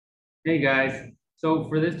Hey guys, so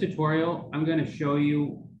for this tutorial, I'm going to show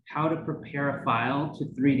you how to prepare a file to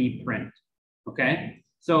 3D print, okay?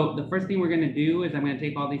 So the first thing we're going to do is I'm going to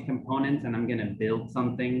take all these components and I'm going to build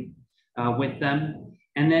something with them.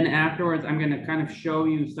 And then afterwards, I'm going to kind of show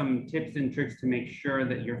you some tips and tricks to make sure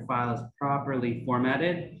that your file is properly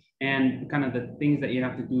formatted and kind of the things that you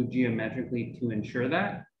have to do geometrically to ensure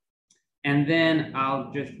that. And then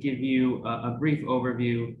I'll just give you a brief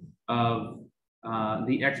overview of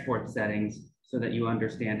the export settings so that you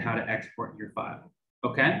understand how to export your file,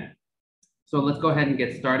 okay? So let's go ahead and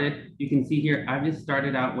get started. You can see here, I've just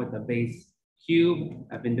started out with a base cube.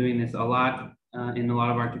 I've been doing this a lot in a lot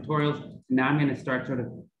of our tutorials. Now I'm gonna start sort of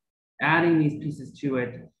adding these pieces to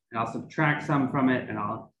it, and I'll subtract some from it, and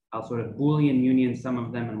I'll sort of Boolean union some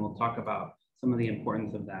of them, and we'll talk about some of the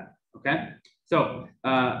importance of that, okay? So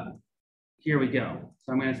here we go.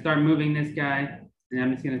 So I'm gonna start moving this guy, and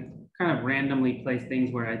I'm just gonna kind of randomly place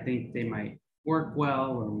things where I think they might work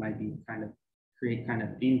well or might be kind of create kind of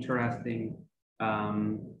interesting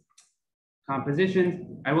compositions.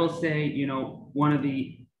 I will say, you know, one of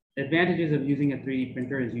the advantages of using a 3D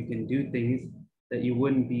printer is you can do things that you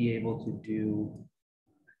wouldn't be able to do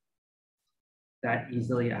that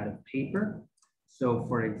easily out of paper. So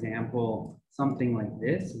for example, something like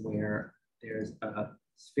this, where there's a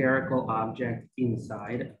spherical object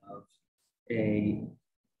inside of a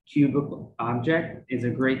cubical object, is a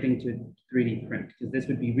great thing to 3D print, because this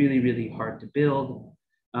would be really, really hard to build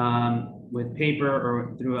with paper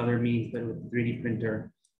or through other means, but with 3D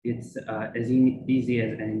printer, it's as easy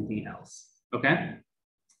as anything else, okay?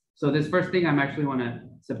 So this first thing, I'm actually wanna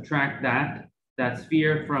subtract that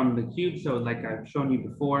sphere from the cube. So like I've shown you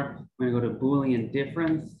before, I'm gonna go to Boolean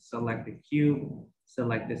difference, select the cube,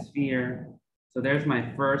 select the sphere. So there's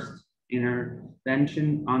my first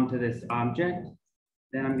intervention onto this object.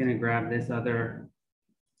 Then I'm gonna grab this other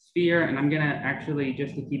sphere, and I'm gonna actually,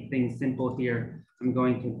 just to keep things simple here, I'm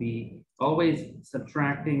going to be always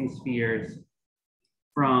subtracting spheres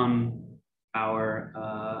from our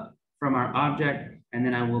object, and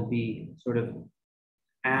then I will be sort of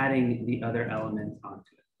adding the other elements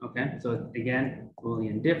onto it, okay? So again,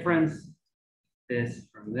 Boolean difference, this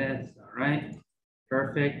from this, all right,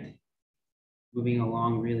 perfect. Moving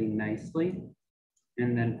along really nicely.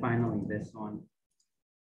 And then finally this one.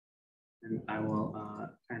 And I will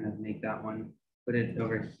kind of make that one, put it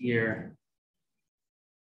over here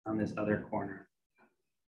on this other corner.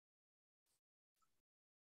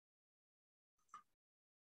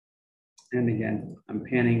 And again, I'm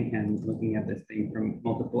panning and looking at this thing from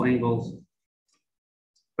multiple angles.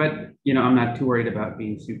 But, you know, I'm not too worried about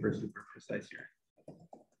being super, super precise here.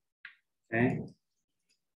 Okay.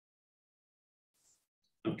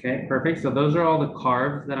 Okay, perfect. So those are all the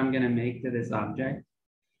carves that I'm going to make to this object.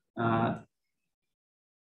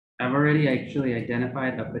 I've already actually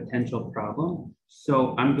identified a potential problem.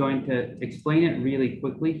 So I'm going to explain it really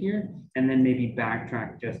quickly here and then maybe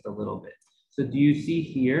backtrack just a little bit. So do you see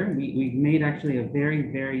here, we've made actually a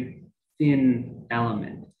very, very thin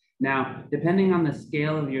element. Now, depending on the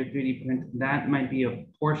scale of your 3D print, that might be a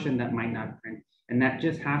portion that might not print. And that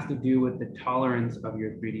just has to do with the tolerance of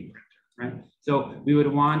your 3D printer, right? So we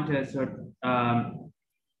would want to sort of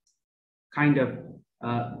kind of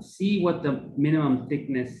see what the minimum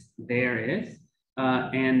thickness there is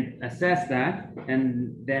and assess that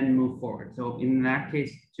and then move forward. So in that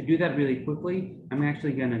case, to do that really quickly, I'm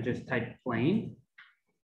actually gonna just type plane,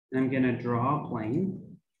 and I'm gonna draw a plane,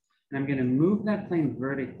 and I'm gonna move that plane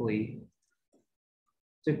vertically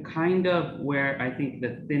to kind of where I think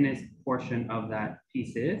the thinnest portion of that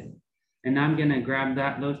piece is. And I'm gonna grab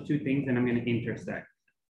those two things and I'm gonna intersect,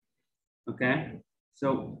 okay?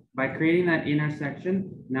 So by creating that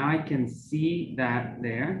intersection, now I can see that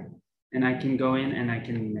there, and I can go in and I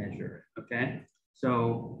can measure it, okay?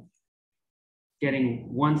 So getting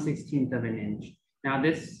 1/16 of an inch. Now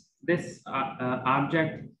this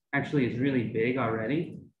object actually is really big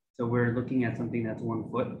already. So we're looking at something that's 1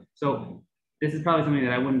 foot. So this is probably something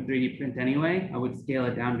that I wouldn't 3D print anyway. I would scale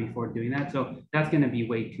it down before doing that. So that's gonna be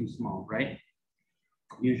way too small, right?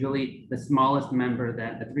 Usually the smallest member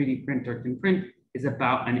that a 3D printer can print is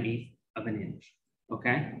about 1/8 of an inch,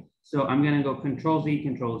 okay? So I'm gonna go Control Z,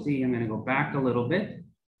 Control Z. I'm gonna go back a little bit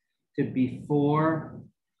to before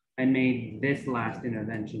I made this last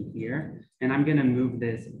intervention here. And I'm gonna move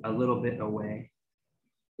this a little bit away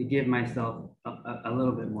to give myself a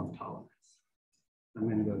little bit more tolerance. I'm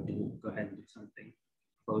gonna go ahead and do something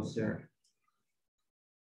closer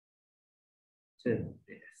to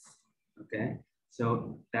this, okay?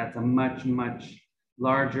 So that's a much, much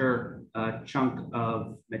larger chunk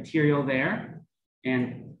of material there.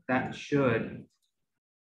 And that should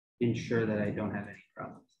ensure that I don't have any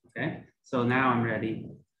problems, okay? So now I'm ready,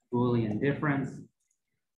 Boolean difference.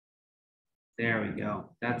 There we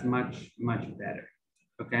go. That's much, much better,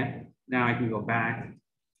 okay? Now I can go back,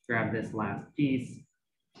 grab this last piece,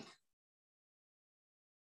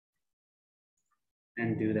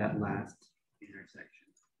 and do that last intersection,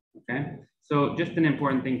 okay? So just an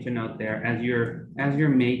important thing to note there, as you're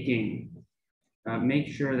making, make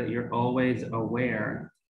sure that you're always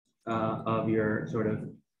aware of your sort of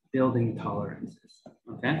building tolerances,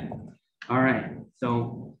 okay? All right,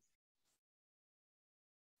 so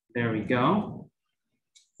there we go.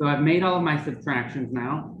 So I've made all of my subtractions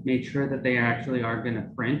now, made sure that they actually are gonna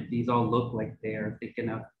print. These all look like they are thick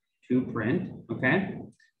enough to print, okay?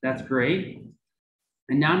 That's great.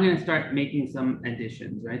 And now I'm gonna start making some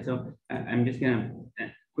additions, right? So I'm just gonna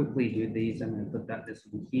quickly do these. I'm gonna put this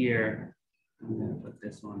one here. I'm gonna put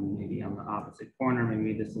this one maybe on the opposite corner.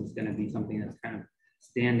 Maybe this is gonna be something that's kind of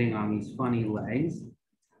standing on these funny legs,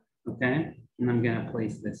 okay? And I'm gonna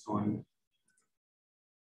place this one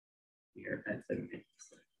here at the mid,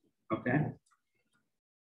 okay?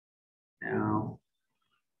 Now,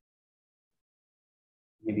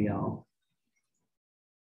 maybe I'll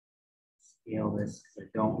scale this because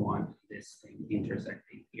I don't want this thing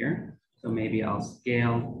intersecting here. So maybe I'll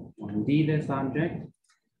scale 1D this object.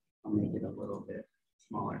 I'll make it a little bit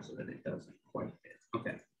smaller so that it doesn't quite fit.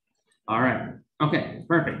 Okay. All right. Okay,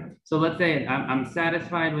 perfect. So let's say I'm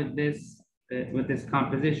satisfied with this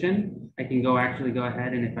composition. I can actually go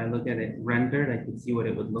ahead, and if I look at it rendered, I can see what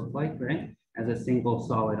it would look like, right? As a single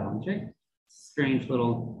solid object. Strange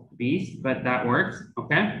little beast, but that works.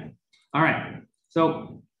 Okay. All right.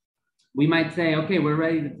 So we might say, okay, we're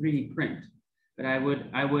ready to 3D print, but I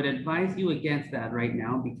would advise you against that right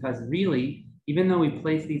now, because really, even though we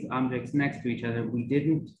place these objects next to each other, we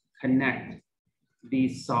didn't connect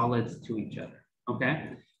these solids to each other, okay?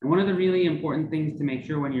 And one of the really important things to make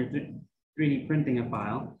sure when you're 3D printing a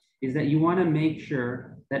file is that you wanna make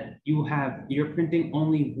sure that you're printing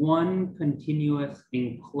only one continuous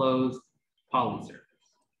enclosed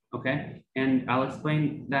polysurface, okay? And I'll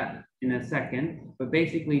explain that in a second, but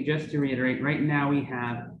basically just to reiterate, right now we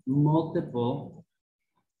have multiple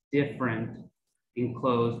different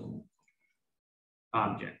enclosed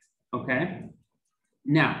objects, okay?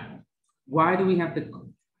 Now, why do we have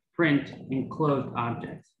to print enclosed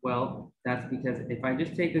objects? Well, that's because if I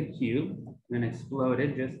just take a cube, I'm gonna explode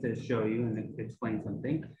it just to show you and explain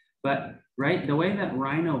something. But right, the way that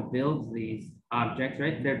Rhino builds these objects,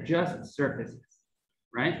 right, they're just surfaces,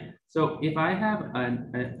 right? So if I have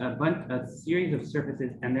a series of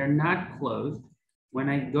surfaces and they're not closed, when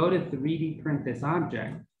I go to 3D print this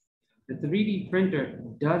object, the 3D printer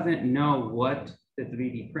doesn't know what to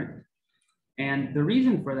 3D print. And the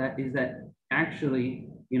reason for that is that actually,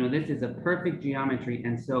 you know, this is a perfect geometry.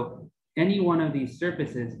 And so any one of these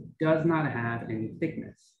surfaces does not have any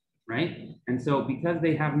thickness, right? And so because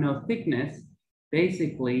they have no thickness,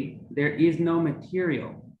 basically there is no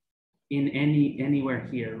material in anywhere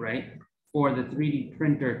here, right? For the 3D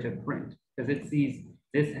printer to print, because it sees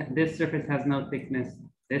this surface has no thickness,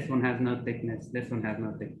 this one has no thickness, this one has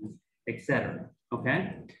no thickness, etc.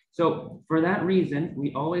 Okay, so for that reason,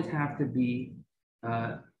 we always have to be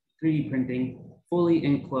 3D printing fully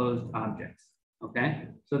enclosed objects. Okay,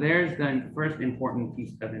 so there's the first important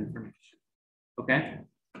piece of information. Okay,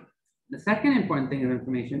 the second important thing of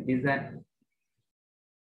information is that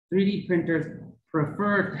 3D printers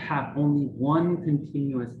prefer to have only one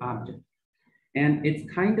continuous object. And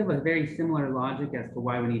it's kind of a very similar logic as to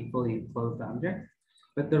why we need fully enclosed objects.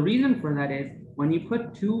 But the reason for that is when you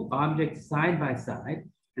put two objects side by side,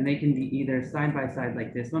 and they can be either side by side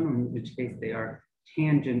like this one, in which case they are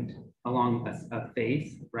tangent along a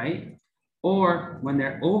face, right? Or when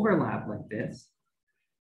they're overlapped like this,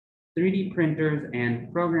 3D printers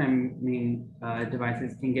and programming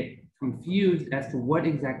devices can get confused as to what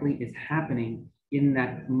exactly is happening in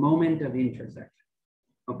that moment of intersection.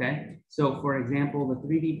 Okay, so for example, the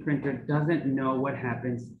 3D printer doesn't know what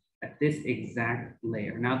happens at this exact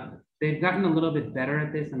layer. Now, they've gotten a little bit better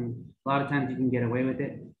at this, and a lot of times you can get away with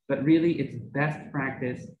it, but really it's best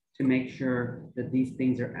practice to make sure that these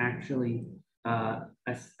things are actually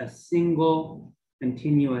a single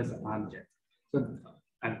continuous object. So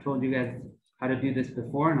I've told you guys how to do this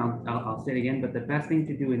before, and I'll say it again, but the best thing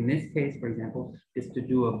to do in this case, for example, is to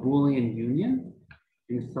do a Boolean union.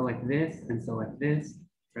 You select this and select this,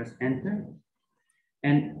 press enter.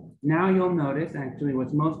 And now you'll notice actually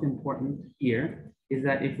what's most important here is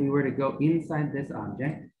that if we were to go inside this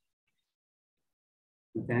object,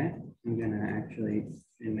 okay, I'm gonna actually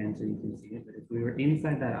zoom in so you can see it, but if we were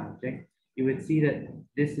inside that object, you would see that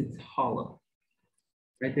this is hollow,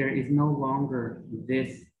 right? There is no longer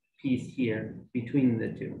this piece here between the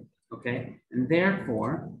two, okay? And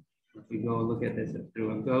therefore, if we go look at this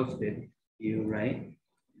through a ghosted view, right?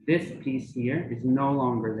 This piece here is no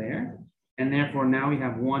longer there. And therefore now we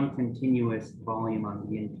have one continuous volume on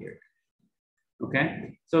the interior.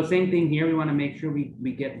 Okay, so same thing here. We want to make sure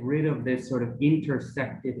we get rid of this sort of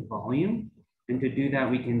intersected volume. And to do that,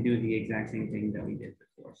 we can do the exact same thing that we did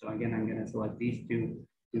before. So again, I'm going to select these two,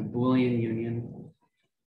 do Boolean union.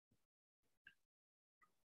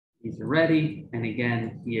 These are ready. And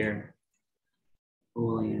again, here,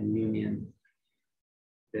 Boolean union,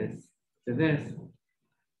 this to this.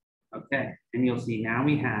 Okay, and you'll see now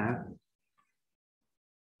we have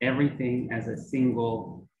everything as a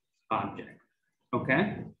single object.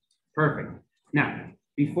 Okay, perfect. Now,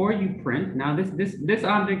 before you print, now this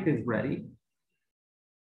object is ready,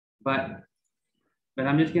 but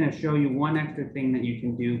I'm just going to show you one extra thing that you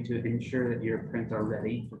can do to ensure that your prints are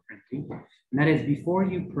ready for printing. And that is before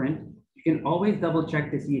you print, you can always double check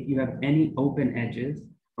to see if you have any open edges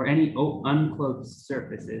or any unclosed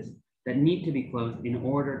surfaces that need to be closed in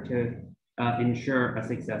order to ensure a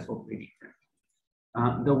successful 3D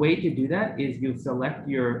print. The way to do that is you select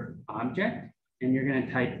your object and you're going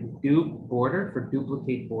to type dupe border for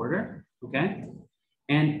duplicate border, okay?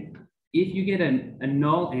 And if you get a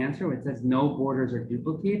null answer where it says no borders are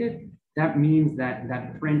duplicated, that means that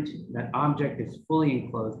that object is fully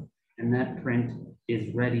enclosed and that print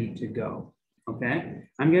is ready to go, okay?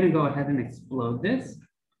 I'm going to go ahead and explode this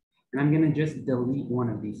and I'm going to just delete one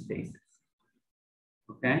of these faces,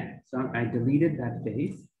 okay? So I deleted that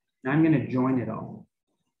face. Now I'm going to join it all.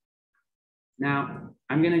 Now,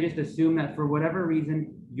 I'm going to just assume that for whatever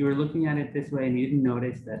reason, you're looking at it this way and you didn't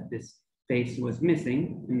notice that this face was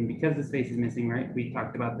missing. And because this face is missing, right, we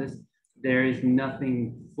talked about this, there is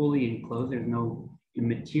nothing fully enclosed. There's no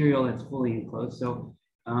material that's fully enclosed. So,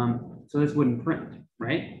 so this wouldn't print,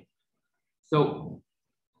 right? So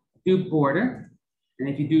dupe border. And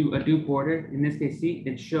if you do a dupe border, in this case, see,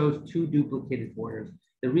 it shows two duplicated borders.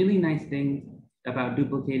 The really nice thing about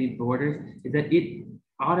duplicated borders is that it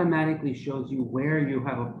automatically shows you where you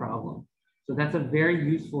have a problem. So that's a very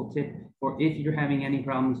useful tip for if you're having any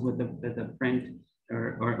problems with the print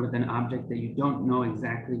or with an object that you don't know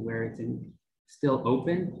exactly where it's still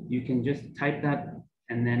open, you can just type that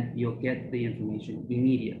and then you'll get the information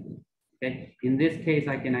immediately, okay? In this case,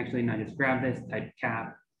 I can actually now just grab this, type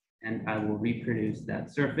cap, and I will reproduce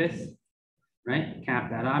that surface, right?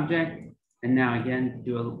 Cap that object. And now again,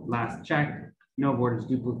 do a last check, no borders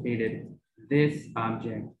duplicated. This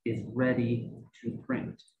object is ready to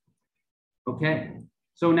print. Okay,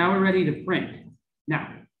 so now we're ready to print.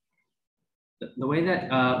 Now, the way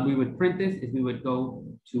that we would print this is we would go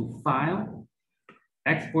to File,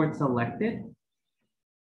 Export Selected,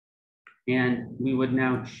 and we would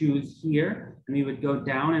now choose here, and we would go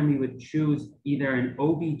down and we would choose either an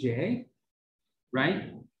OBJ,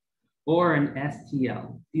 right, or an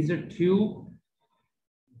STL. These are two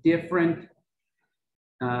different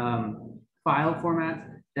file formats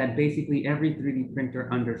that basically every 3D printer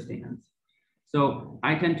understands. So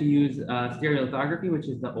I tend to use stereolithography, which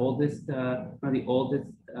is the oldest, one of the oldest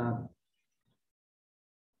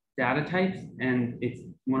data types, and it's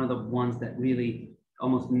one of the ones that really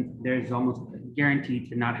there's almost guaranteed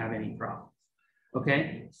to not have any problems.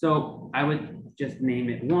 Okay, so I would just name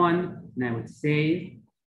it 1, and I would save.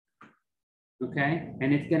 Okay,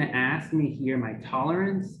 and it's going to ask me here my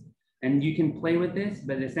tolerance, and you can play with this,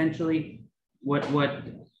 but essentially what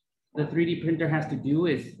the 3D printer has to do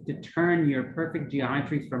is to turn your perfect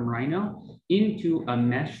geometries from Rhino into a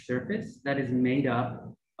mesh surface that is made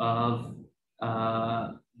up of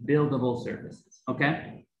buildable surfaces,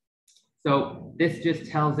 okay? So this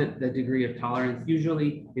just tells it the degree of tolerance.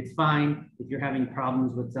 Usually it's fine. If you're having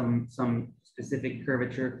problems with some specific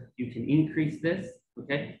curvature, you can increase this,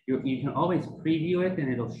 okay? You can always preview it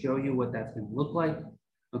and it'll show you what that's gonna look like,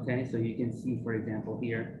 okay? So you can see, for example,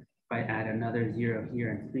 here, if I add another 0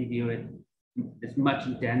 here and preview it, it's much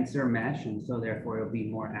denser mesh, and so therefore it'll be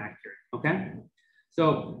more accurate, okay?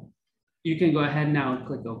 So you can go ahead now and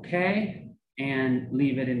click OK and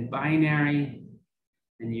leave it in binary,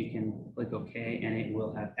 and you can click OK and it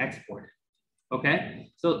will have exported, okay?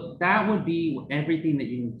 So that would be everything that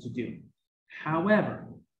you need to do. However,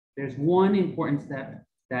 there's one important step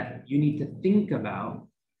that you need to think about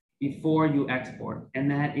before you export, and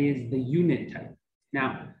that is the unit type.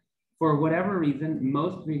 Now, for whatever reason,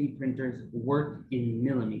 most 3D printers work in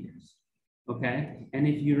millimeters, okay? And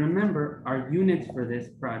if you remember, our units for this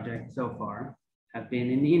project so far have been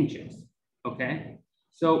in inches, okay?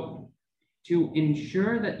 So to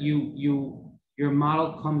ensure that your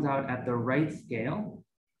model comes out at the right scale,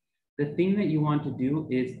 the thing that you want to do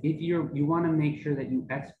is if you want to make sure that you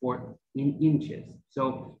export in inches.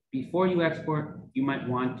 So before you export, you might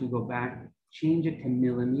want to go back, change it to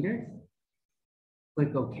millimeters,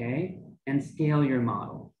 click OK, and scale your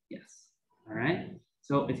model. Yes. All right.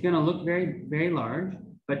 So it's going to look very, very large,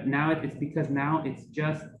 but now it's because now it's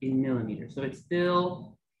just in millimeters. So it's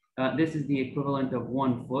still, this is the equivalent of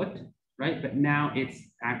 1 foot, right? But now it's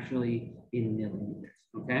actually in millimeters.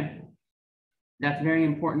 Okay. That's very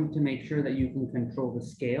important to make sure that you can control the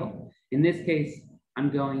scale. In this case, I'm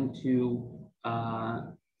going to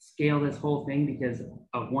scale this whole thing because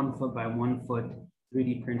a 1 foot by 1 foot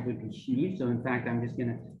 3D print would be huge. So in fact, I'm just going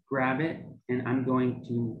to grab it and I'm going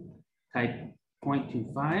to type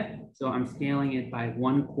 0.25. So I'm scaling it by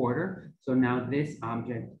 1/4. So now this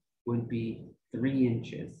object would be 3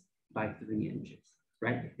 inches by 3 inches,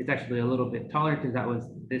 right? It's actually a little bit taller because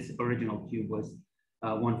this original cube was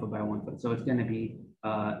 1 foot by 1 foot. So it's going to be,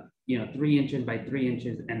 3 inches by 3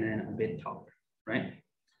 inches and then a bit taller, right?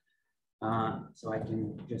 So I can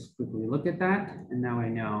just quickly look at that. And now I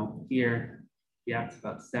know here, yeah, it's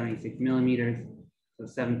about 76 millimeters. So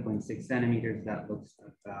 7.6 centimeters, that looks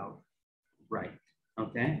about right,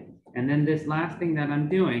 okay? And then this last thing that I'm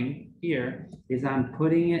doing here is I'm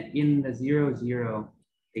putting it in the 0, 0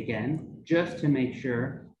 again, just to make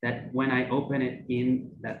sure that when I open it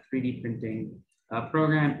in that 3D printing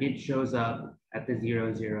program, it shows up at the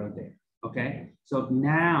 0, 0 there, okay? So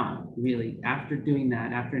now, really, after doing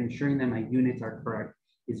that, after ensuring that my units are correct,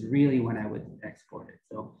 is really when I would export it.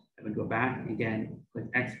 So I would go back again, click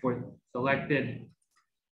export selected,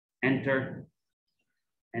 enter,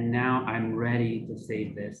 and now I'm ready to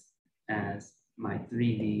save this as my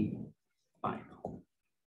 3D final.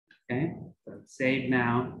 Okay, so it's saved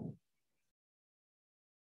now.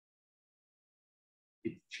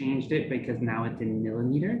 It changed it because now it's in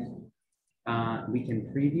millimeters. We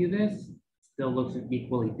can preview this. Still looks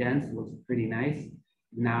equally dense, looks pretty nice.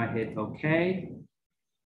 Now I hit OK.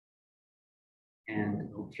 And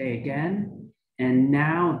OK again. And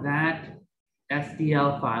now that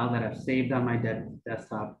STL file that I've saved on my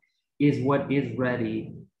desktop is what is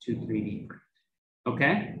ready to 3D print.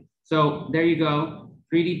 Okay, so there you go.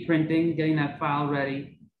 3D printing, getting that file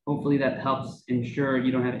ready. Hopefully that helps ensure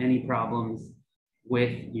you don't have any problems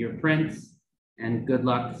with your prints. And good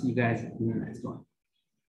luck. See you guys in the next one.